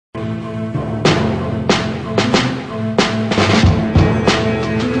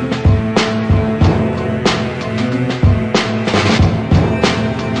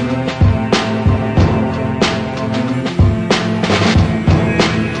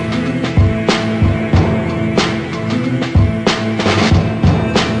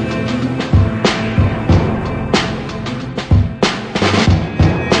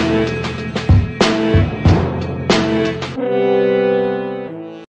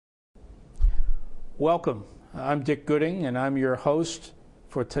Welcome. I'm Dick Gooding, and I'm your host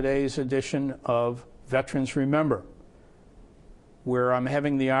for today's edition of Veterans Remember, where I'm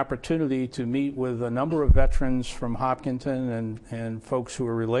having the opportunity to meet with a number of veterans from Hopkinton and folks who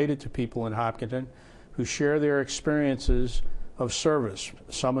are related to people in Hopkinton who share their experiences of service,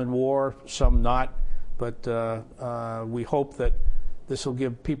 some in war, some not, but we hope that this will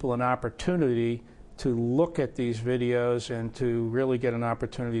give people an opportunity to look at these videos and to really get an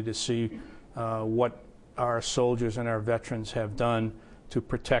opportunity to see what our soldiers and our veterans have done to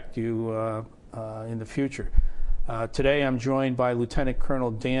protect you in the future. Today I'm joined by Lieutenant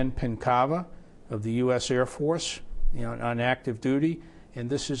Colonel Dan Pinkava of the U.S. Air Force, on active duty, and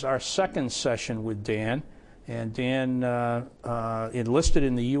this is our second session with Dan. And Dan enlisted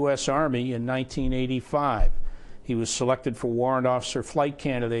in the U.S. Army in 1985. He was selected for Warrant Officer Flight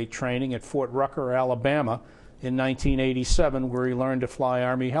Candidate training at Fort Rucker, Alabama in 1987, where he learned to fly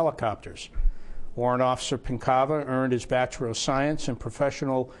Army helicopters. Warrant Officer Pinkava earned his Bachelor of Science in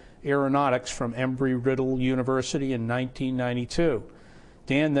Professional Aeronautics from Embry-Riddle University in 1992.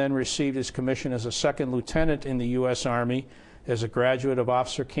 Dan then received his commission as a second lieutenant in the U.S. Army as a graduate of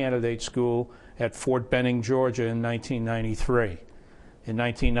Officer Candidate School at Fort Benning, Georgia in 1993. In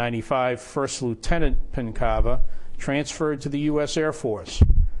 1995, First Lieutenant Pinkava transferred to the U.S. Air Force,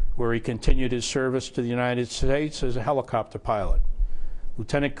 where he continued his service to the United States as a helicopter pilot.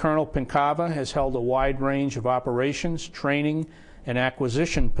 Lieutenant Colonel Pinkava has held a wide range of operations, training, and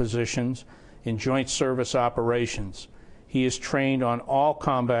acquisition positions in joint service operations. He is trained on all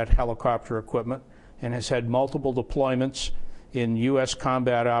combat helicopter equipment and has had multiple deployments in U.S.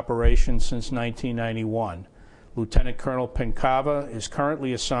 combat operations since 1991. Lieutenant Colonel Pinkava is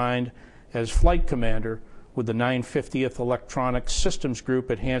currently assigned as Flight Commander with the 950th Electronic Systems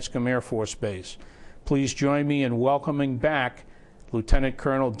Group at Hanscom Air Force Base. Please join me in welcoming back Lieutenant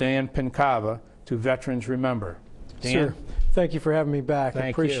Colonel Dan Pinkava to Veterans Remember. Dan? Sir, thank you for having me back. I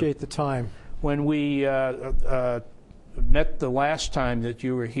appreciate the time. When we met the last time that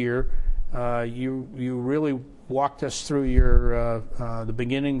you were here, you really walked us through your the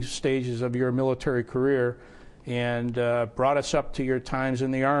beginning stages of your military career and brought us up to your times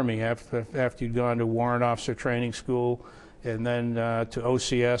in the Army after you'd gone to Warrant Officer Training School and then to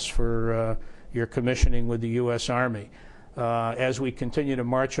OCS for your commissioning with the U.S. Army. As we continue to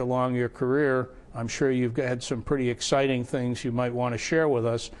march along your career, I'm sure you've had some pretty exciting things you might want to share with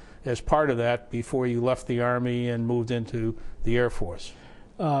us as part of that before you left the Army and moved into the Air Force.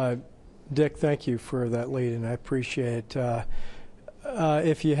 Dick, thank you for that lead, and I appreciate it.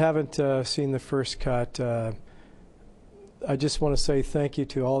 If you haven't seen the first cut, I just want to say thank you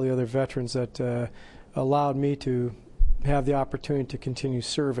to all the other veterans that allowed me to have the opportunity to continue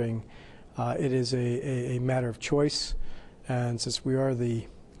serving. It is a matter of choice, and since we are the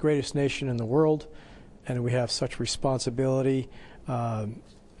greatest nation in the world and we have such responsibility,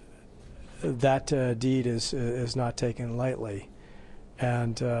 that deed is not taken lightly.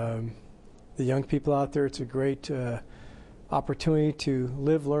 And the young people out there, it's a great opportunity to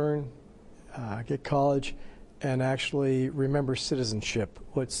live, learn, get college, and actually remember citizenship,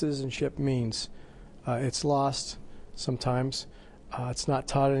 what citizenship means. It's lost sometimes. It's not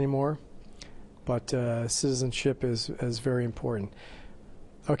taught anymore, but citizenship is very important.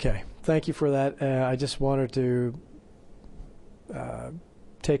 Okay, thank you for that. I just wanted to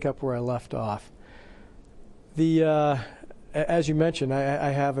take up where I left off. As you mentioned,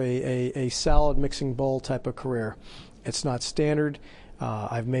 I have a salad mixing bowl type of career. It's not standard.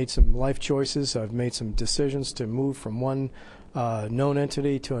 I've made some life choices. I've made some decisions to move from one known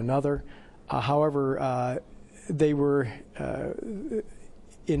entity to another. However, they were,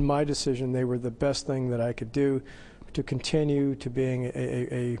 in my decision, they were the best thing that I could do to continue to being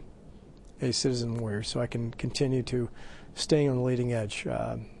a citizen warrior, so I can continue to staying on the leading edge.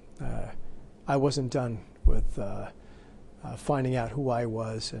 I wasn't done with finding out who I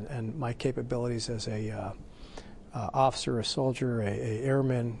was and my capabilities as a officer, a soldier, a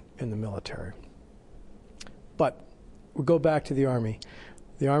airman in the military. But we'll go back to the Army.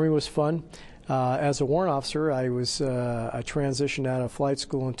 The Army was fun. As a warrant officer, I transitioned out of flight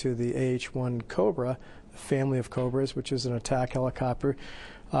school into the AH-1 Cobra, a family of Cobras, which is an attack helicopter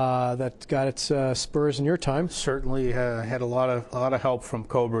that got its spurs in your time. Certainly had a lot of help from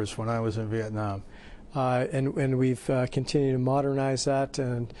Cobras when I was in Vietnam. And we've continued to modernize that,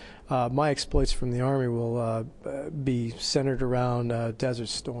 and my exploits from the Army will be centered around Desert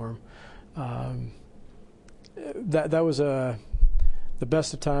Storm. That was the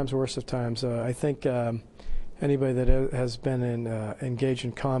best of times, worst of times. I think anybody that has been engaged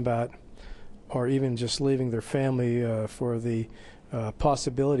in combat, or even just leaving their family for the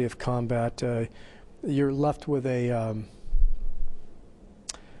possibility of combat, you're left with a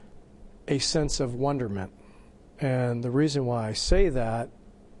sense of wonderment. And the reason why I say that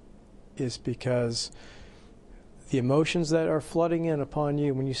is because the emotions that are flooding in upon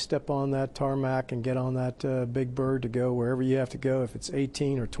you when you step on that tarmac and get on that big bird to go wherever you have to go, if it's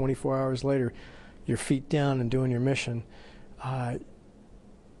 18 or 24 hours later, your feet down and doing your mission,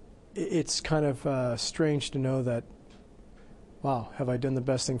 it's kind of strange to know that, wow, have I done the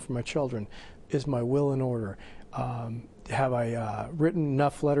best thing for my children? Is my will in order? Have I written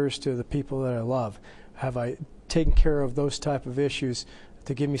enough letters to the people that I love? Have I taken care of those type of issues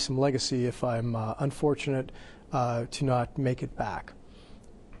to give me some legacy if I'm unfortunate to not make it back?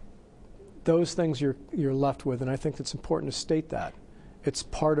 Those things you're left with, and I think it's important to state that. It's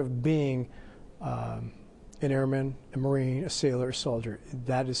part of being an airman, a Marine, a sailor, a soldier.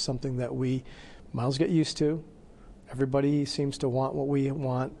 That is something that we might as well get used to. Everybody seems to want, what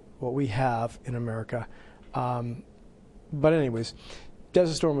we have in America. But anyways,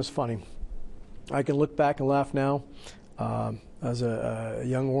 Desert Storm was funny. I can look back and laugh now. As a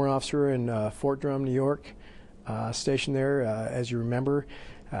young warrant officer in Fort Drum, New York, stationed there, as you remember,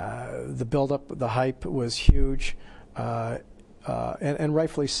 the buildup, the hype was huge, and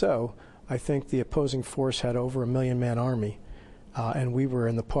rightfully so. I think the opposing force had over 1 million-man army, and we were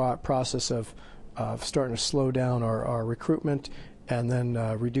in the process of starting to slow down our recruitment and then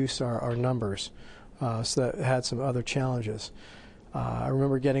reduce our numbers. So that had some other challenges. I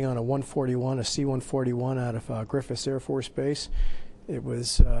remember getting on a C-141 out of Griffiths Air Force Base. It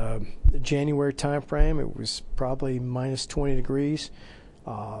was the January time frame. It was probably minus 20 degrees.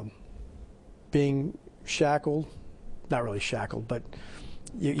 Being shackled, not really shackled, but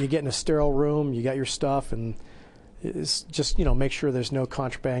you get in a sterile room, you got your stuff, and it's just, make sure there's no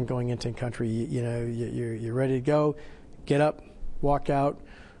contraband going into country. You're ready to go. Get up, walk out.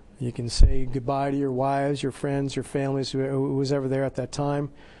 You can say goodbye to your wives, your friends, your families, who was ever there at that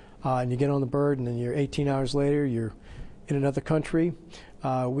time. And you get on the bird, and then you're 18 hours later, you're in another country.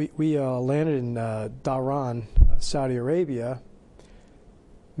 We landed in Dhahran, Saudi Arabia.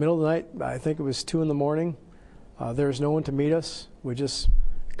 Middle of the night, I think it was 2 in the morning. There was no one to meet us. We just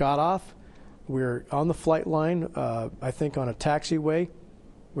got off. We were on the flight line, I think on a taxiway.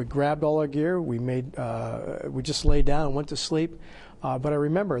 We grabbed all our gear. We just laid down and went to sleep. But I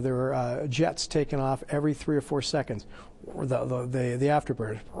remember there were jets taking off every 3 or 4 seconds. The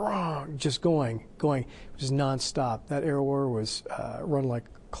afterbird, just going. It was nonstop. That air war was run like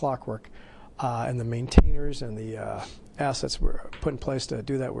clockwork, and the maintainers and the assets were put in place to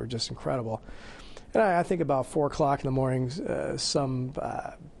do that were just incredible. And I think about 4 o'clock in the morning, some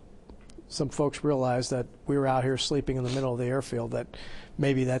folks realized that we were out here sleeping in the middle of the airfield, that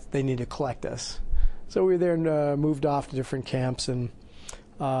maybe that they need to collect us. So we then moved off to different camps, and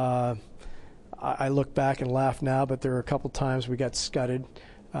I look back and laugh now, but there were a couple times we got scudded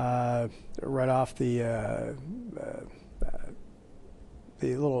right off the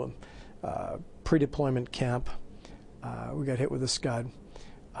little pre-deployment camp. We got hit with a scud.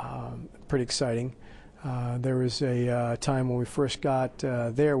 Pretty exciting. There was a time when we first got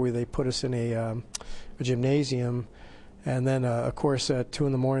there where they put us in a gymnasium. And then, of course, at 2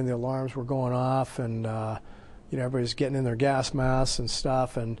 in the morning, the alarms were going off, and everybody's getting in their gas masks and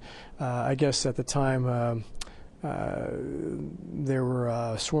stuff. And I guess at the time, there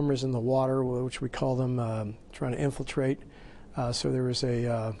were swimmers in the water, which we call them, trying to infiltrate. So there was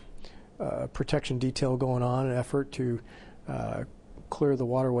a protection detail going on, an effort to clear the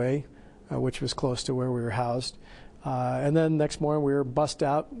waterway, which was close to where we were housed. And then next morning, we were bussed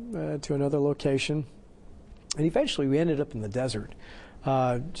out to another location. And eventually we ended up in the desert,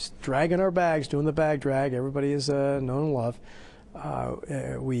 just dragging our bags, doing the bag drag. Everybody is known and loved.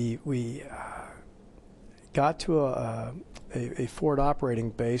 We got to a forward operating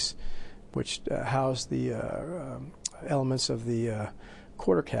base, which housed the elements of the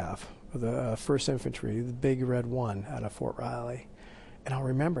quarter cav, of the 1st Infantry, the Big Red 1 out of Fort Riley. And I'll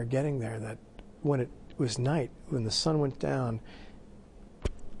remember getting there, that when it was night, when the sun went down,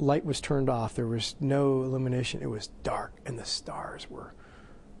 light was turned off. There was no illumination. It was dark, and the stars were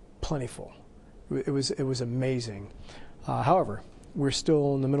plentiful. It was amazing. However, we're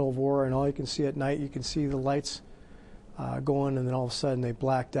still in the middle of war, and all you can see at night, you can see the lights going, and then all of a sudden they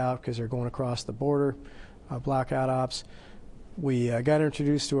blacked out because they're going across the border, blackout ops. We got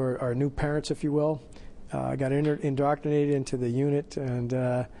introduced to our new parents, if you will. Got indoctrinated into the unit, and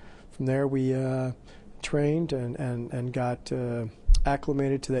from there we trained and got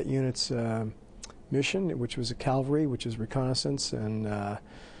acclimated to that unit's mission, which was a cavalry, which is reconnaissance and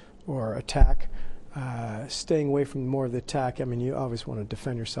or attack staying away from more of the attack. I mean, you always want to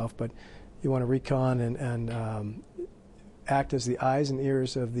defend yourself, but you want to recon and act as the eyes and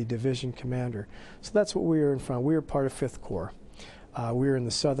ears of the division commander. So that's what we were in front. We were part of 5th Corps. We were in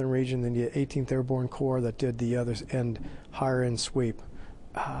the southern region, the 18th Airborne Corps that did the other higher end sweep.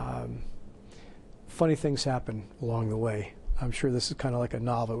 Funny things happen along the way. I'm sure this is kind of like a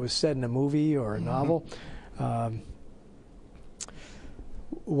novel. It was said in a movie or a novel.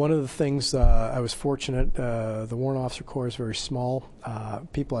 One of the things I was fortunate, the Warrant Officer Corps is very small.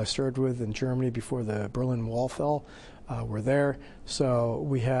 People I served with in Germany before the Berlin Wall fell were there. So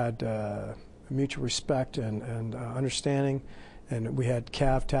we had mutual respect and understanding. And we had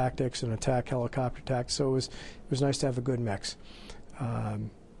CAV tactics and attack helicopter tactics, so it was nice to have a good mix.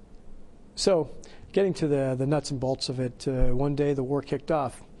 So getting to the nuts and bolts of it, one day the war kicked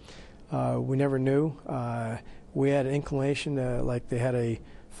off. We never knew. We had an inclination, like they had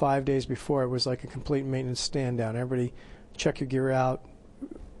 5 days before, it was like a complete maintenance stand down. Everybody check your gear out,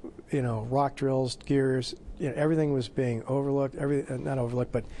 rock drills, gears, everything was being overlooked, not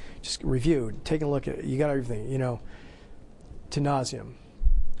overlooked, but just reviewed, taking a look at it. You got everything, to nauseam.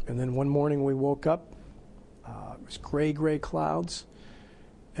 And then one morning we woke up, it was gray clouds,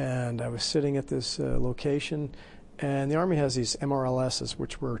 and I was sitting at this location, and the Army has these MRLSs,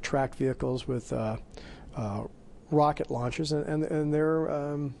 which were tracked vehicles with rocket launchers, and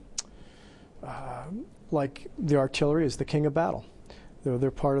they're like the artillery is the king of battle. They're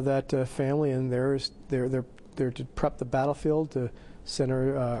part of that family, and they're to prep the battlefield to send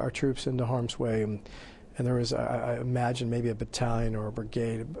our troops into harm's way. And there was, I imagine, maybe a battalion or a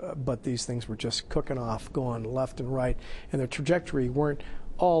brigade, but these things were just cooking off, going left and right, and their trajectory weren't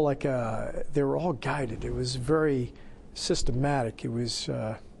all like they were all guided. It was very systematic. It was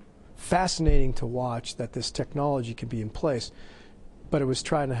fascinating to watch that this technology could be in place, but it was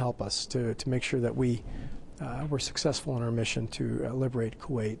trying to help us to make sure that we were successful in our mission to liberate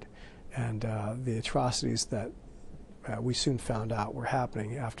Kuwait, and the atrocities that we soon found out were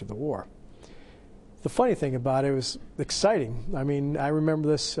happening after the war. The funny thing about it was exciting. I mean, I remember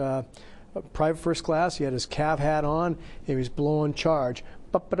this private first class. He had his CAV hat on. He was blowing charge.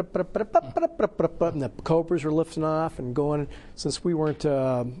 And the Cobras were lifting off and going. Since we weren't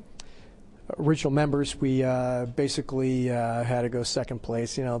original members, we basically had to go second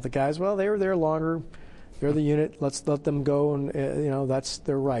place. The guys, well, they were there longer. They're the unit. Let's let them go, and that's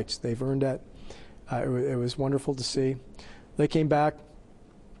their rights. They've earned that. It was wonderful to see. They came back.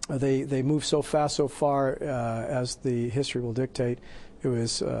 They moved so fast, so far, as the history will dictate. It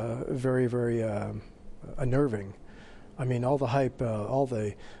was very, very unnerving. I mean, all the hype, all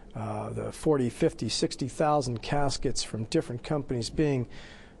the 40, 50, 60,000 caskets from different companies being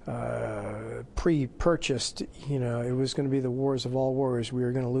pre-purchased. It was going to be the wars of all wars. We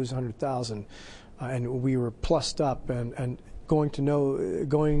were going to lose 100,000, and we were plussed up and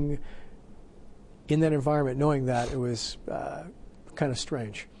going in that environment, knowing that it was kind of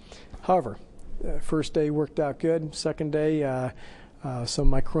strange. However, first day worked out good. Second day, some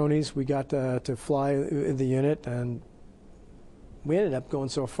of my cronies, we got to fly the unit, and we ended up going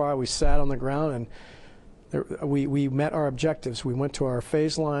so far. We sat on the ground, and we met our objectives. We went to our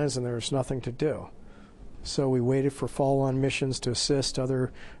phase lines, and there was nothing to do. So we waited for follow-on missions to assist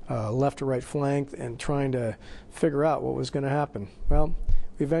other left or right flank and trying to figure out what was going to happen. Well,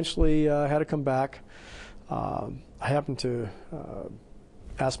 we eventually had to come back. I happened to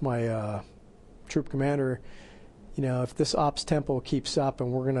ask my troop commander, if this ops tempo keeps up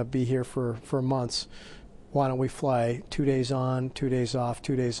and we're going to be here for months, why don't we fly 2 days on, 2 days off,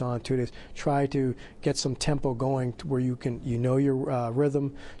 2 days on, 2 days. Try to get some tempo going to where you can, your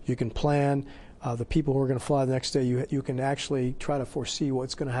rhythm, you can plan. The people who are going to fly the next day, you can actually try to foresee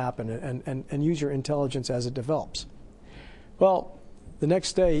what's going to happen and use your intelligence as it develops. Well, the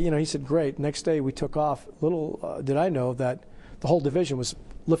next day, he said, great. Next day we took off. Little did I know that the whole division was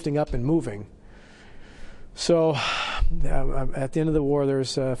lifting up and moving. So at the end of the war,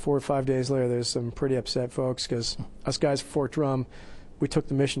 there's 4 or 5 days later, there's some pretty upset folks because us guys at Fort Drum, we took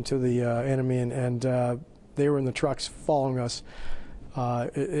the mission to the enemy, and they were in the trucks following us.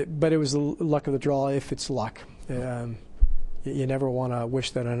 But it was the luck of the draw, if it's luck. You never want to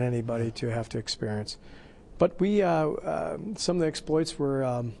wish that on anybody to have to experience. But some of the exploits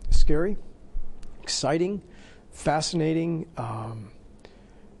were scary, exciting, fascinating,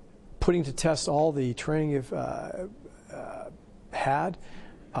 putting to test all the training you've had.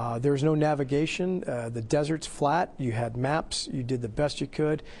 There was no navigation. The desert's flat. You had maps. You did the best you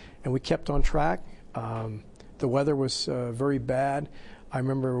could, and we kept on track. The weather was very bad. I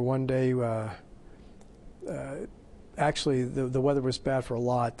remember one day actually the weather was bad for a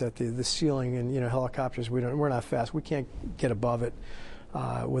lot. That the ceiling and helicopters, we're not fast. We can't get above it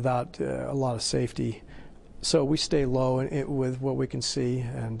without a lot of safety. So we stay low with what we can see,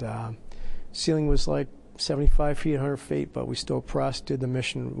 and ceiling was like 75 feet, 100 feet, but we still pressed, did the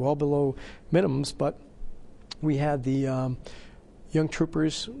mission well below minimums, but we had the young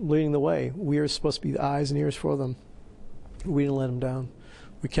troopers leading the way. We were supposed to be the eyes and ears for them. We didn't let them down.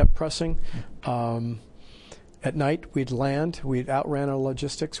 We kept pressing. At night, we'd land. We'd outran our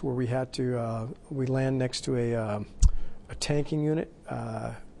logistics where we had to, we land next to a tanking unit,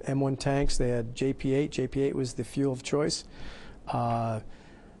 M1 tanks. They had JP8. JP8 was the fuel of choice.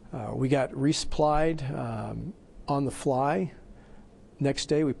 We got resupplied on the fly. Next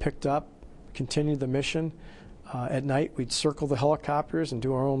day, we picked up, continued the mission. At night, we'd circle the helicopters and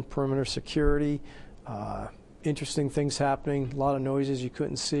do our own perimeter security. Interesting things happening, a lot of noises you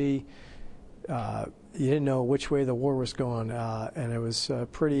couldn't see. You didn't know which way the war was going, and it was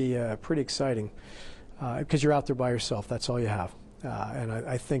pretty exciting because you're out there by yourself. That's all you have. And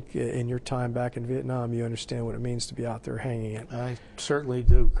I think in your time back in Vietnam, you understand what it means to be out there hanging it. I certainly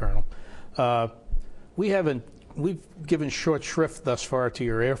do, Colonel. We've given short shrift thus far to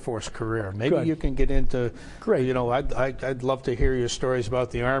your Air Force career. Maybe Good. You can get into. Great. I'd love to hear your stories about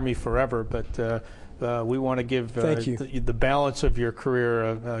the Army forever, but we want to give the balance of your career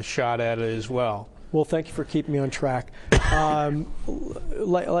a shot at it as well. Well, thank you for keeping me on track.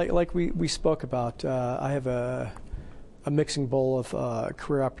 Like we spoke about, I have a mixing bowl of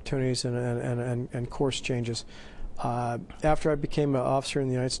career opportunities and course changes. After I became an officer in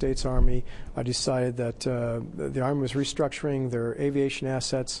the United States Army, I decided that the Army was restructuring their aviation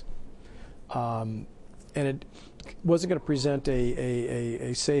assets, and it wasn't going to present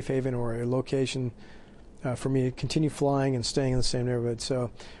a safe haven or a location for me to continue flying and staying in the same neighborhood. So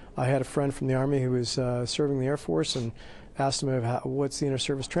I had a friend from the Army who was serving the Air Force and asked him what's the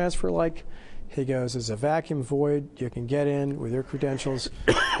inter-service transfer like. He goes, "There's a vacuum void. You can get in with your credentials.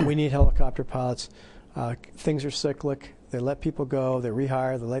 We need helicopter pilots. Things are cyclic. They let people go. They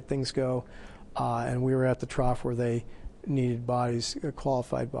rehire. They let things go." And we were at the trough where they needed bodies,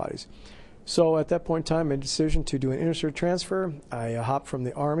 qualified bodies. So at that point in time, I made a decision to do an inter-service transfer. I hopped from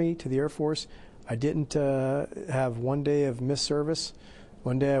the Army to the Air Force. I didn't have one day of missed service.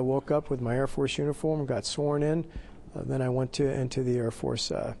 One day I woke up with my Air Force uniform, got sworn in. Then I went into the Air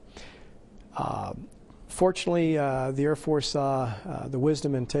Force. Fortunately, the Air Force saw the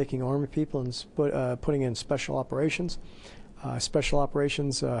wisdom in taking Army people and putting in special operations. Special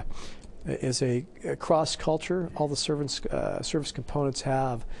operations is a cross culture. All the service components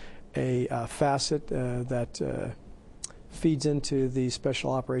have a facet that feeds into the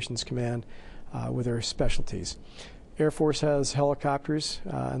Special Operations Command with their specialties. Air Force has helicopters,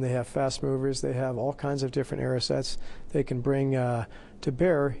 and they have fast movers. They have all kinds of different air assets they can bring to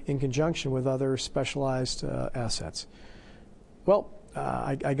bear in conjunction with other specialized assets. Well,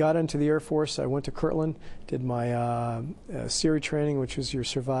 I got into the Air Force. I went to Kirtland, did my SERE training, which was your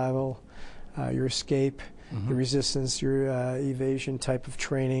survival, your escape, your resistance, your evasion type of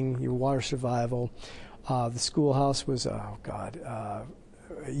training, your water survival. The schoolhouse was, a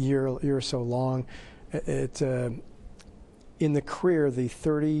year or so long. In the career, the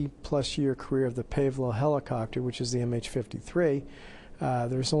 30-plus year career of the Pinkava helicopter, which is the MH-53,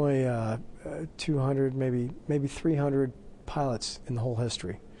 there's only 200, maybe 300 pilots in the whole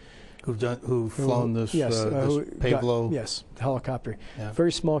history who've flown this Pinkava. Yes, the helicopter. Yeah.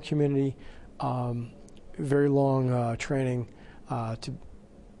 Very small community, very long training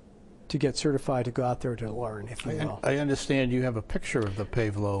to get certified to go out there to learn, if you will. I understand you have a picture of the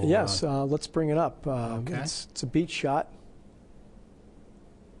Pinkava. Yes, let's bring it up. Okay. It's a beach shot.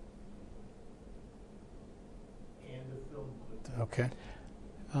 Okay.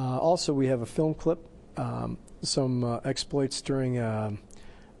 Also, we have a film clip, some exploits during our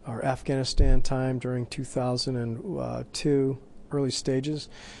Afghanistan time during 2002, early stages.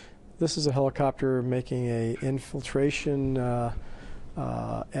 This is a helicopter making a infiltration at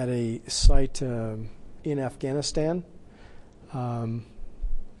a site in Afghanistan.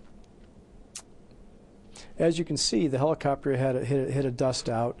 As you can see, the helicopter had hit a dust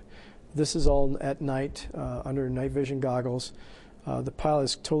out. This is all at night under night vision goggles. The pilot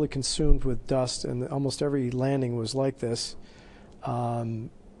is totally consumed with dust, and almost every landing was like this. And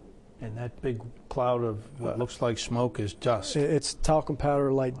that big cloud of what looks like smoke is dust. It's talcum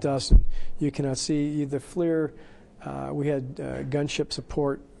powder, light dust, and you cannot see the FLIR. We had gunship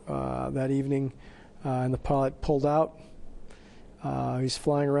support that evening, and the pilot pulled out. He's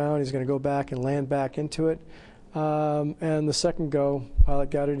flying around. He's going to go back and land back into it. And the second go, pilot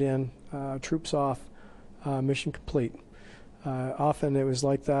got it in, troops off. mission complete. Often it was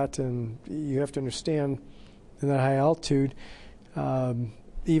like that, and you have to understand in that high altitude,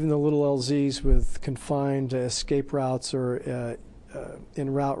 even the little LZs with confined escape routes or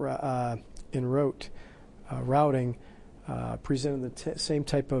routing presented the same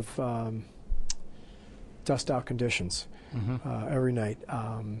type of dust out conditions every night.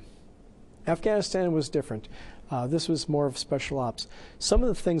 Afghanistan was different. This was more of special ops. Some of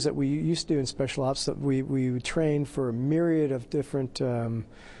the things that we used to do in special ops that we would train for a myriad of different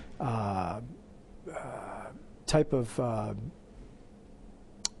type of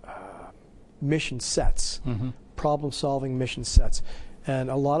mission sets, problem-solving mission sets. And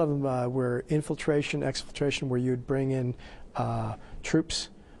a lot of them were infiltration, exfiltration, where you would bring in troops.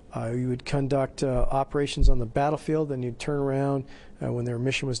 You would conduct operations on the battlefield, then you'd turn around when their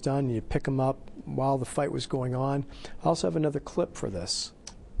mission was done, and you'd pick them up while the fight was going on. I also have another clip for this.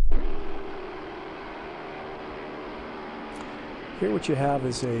 Here what you have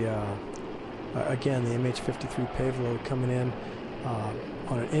is again, the MH-53 payload coming in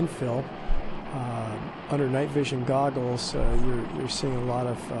on an infill. Under night vision goggles, you're seeing a lot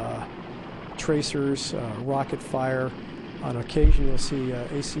of tracers, rocket fire. On occasion, you'll see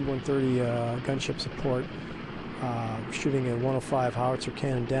AC-130 gunship support shooting a 105 howitzer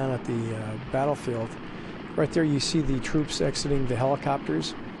cannon down at the battlefield. Right there, you see the troops exiting the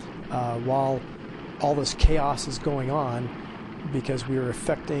helicopters while all this chaos is going on, because we are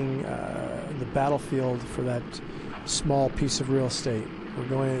affecting the battlefield for that small piece of real estate. We're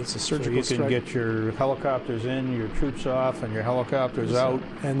going. It's a surgical strike. So you can get your helicopters in, your troops off, and your helicopters out,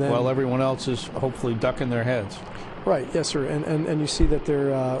 and then, while everyone else is hopefully ducking their heads. Right. Yes, sir. And you see that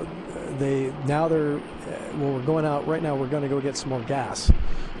they're well, we're going out right now. We're going to go get some more gas.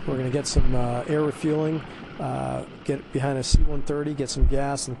 We're going to get some air refueling, get behind a C-130, get some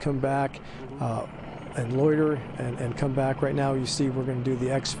gas, and come back and loiter and come back. Right now, you see we're going to do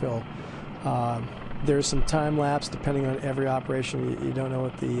the exfil. There's some time lapse depending on every operation. You don't know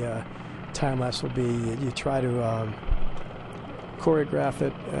what the time lapse will be. You try to choreograph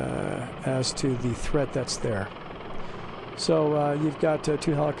it as to the threat that's there. So you've got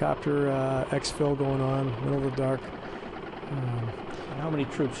two helicopter exfil going on, middle of the dark. How many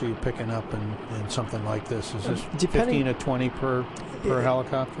troops are you picking up in something like this? Is this 15 to 20 per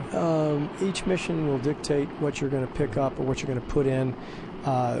helicopter? Each mission will dictate what you're going to pick up or what you're going to put in.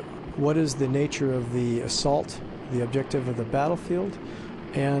 What is the nature of the assault, the objective of the battlefield,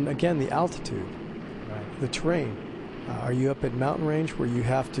 and again, the altitude, the terrain. Are you up at mountain range where you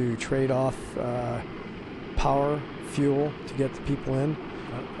have to trade off power, fuel to get the people in?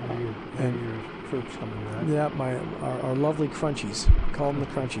 And your troops coming back? Yeah, our lovely crunchies. Call them the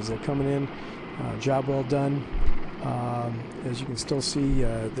crunchies. They're coming in. Job well done. As you can still see,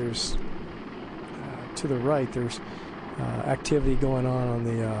 there's to the right, there's activity going on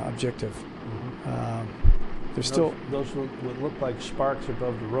the objective. There's those would look like sparks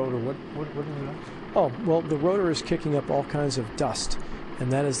above the rotor. What are they? Oh, well, the rotor is kicking up all kinds of dust,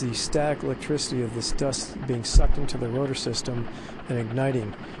 and that is the static electricity of this dust being sucked into the rotor system and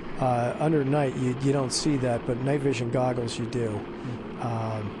igniting. Under night, you don't see that, but night vision goggles you do.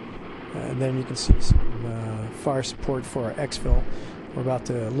 And then you can see some fire support for our exfil. We're about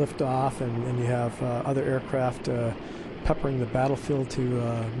to lift off, and you have other aircraft peppering the battlefield to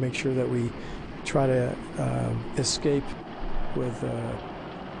make sure that we try to escape with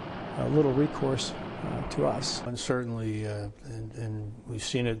little recourse to us. And certainly, and we've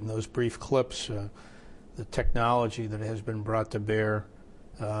seen it in those brief clips, the technology that has been brought to bear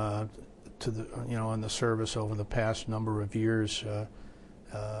to the in the service over the past number of years,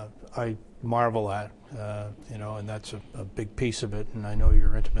 I marvel at, and that's a big piece of it. And I know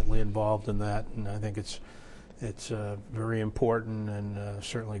you're intimately involved in that, and I think it's very important and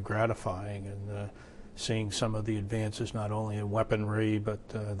certainly gratifying, and seeing some of the advances not only in weaponry but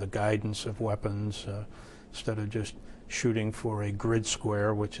the guidance of weapons, instead of just shooting for a grid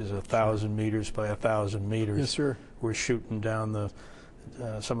square, which is 1,000 meters by 1,000 meters. Yes, sir. We're shooting down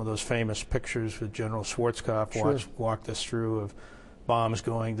some of those famous pictures that General Schwarzkopf walked us through of bombs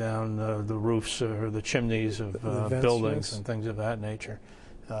going down the roofs or the chimneys of buildings and things of that nature.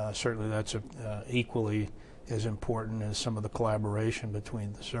 Certainly that's equally as important as some of the collaboration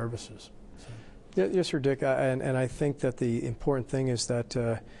between the services. So. Yes, sir, Dick. And I think that the important thing is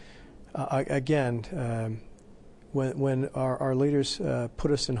that, again, when our leaders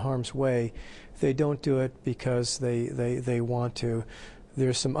put us in harm's way, they don't do it because they want to.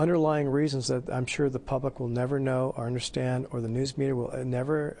 There's some underlying reasons that I'm sure the public will never know or understand, or the news media will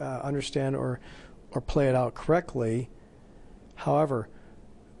never understand or play it out correctly. However,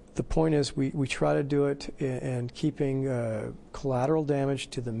 the point is we try to do it and keeping collateral damage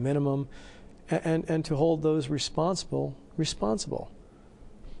to the minimum, and to hold those responsible.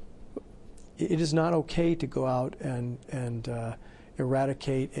 It is not okay to go out and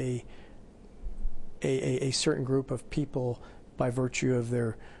eradicate a certain group of people by virtue of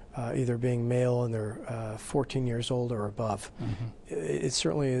their either being male and they're 14 years old or above. Mm-hmm. It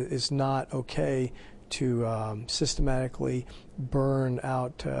certainly is not okay to systematically burn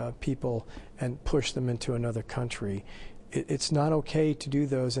out people and push them into another country. It's not okay to do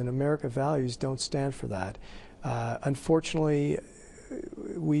those, and American values don't stand for that. Unfortunately,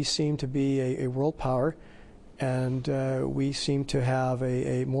 we seem to be a world power, and we seem to have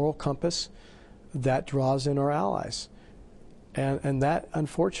a moral compass that draws in our allies. And that,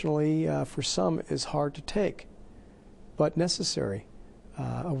 unfortunately, for some is hard to take, but necessary.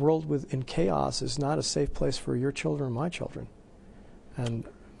 A world in chaos is not a safe place for your children or my children. And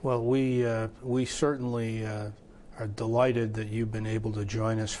well, we certainly are delighted that you've been able to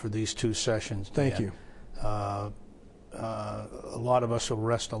join us for these 2 sessions. Thank you. A lot of us will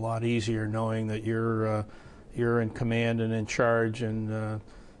rest a lot easier knowing that you're in command and in charge and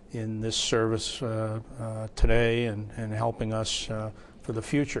in this service today and helping us for the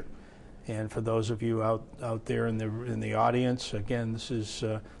future. And for those of you out there in the audience, again, this is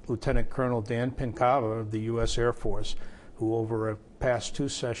Lieutenant Colonel Dan Pinkava of the U.S. Air Force, who over the past 2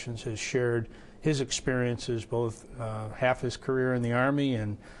 sessions has shared his experiences, both half his career in the Army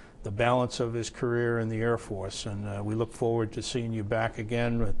and the balance of his career in the Air Force. And we look forward to seeing you back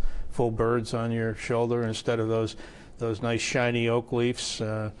again with full birds on your shoulder instead of those nice shiny oak leaves,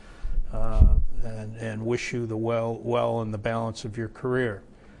 and wish you the well in the balance of your career.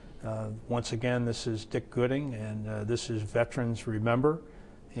 Once again, this is Dick Gooding, and this is Veterans Remember,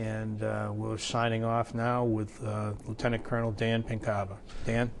 and we're signing off now with Lieutenant Colonel Dan Pinkava.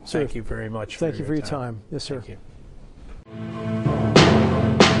 Dan, thank you very much. Thank you for your time. Yes, sir. Thank you.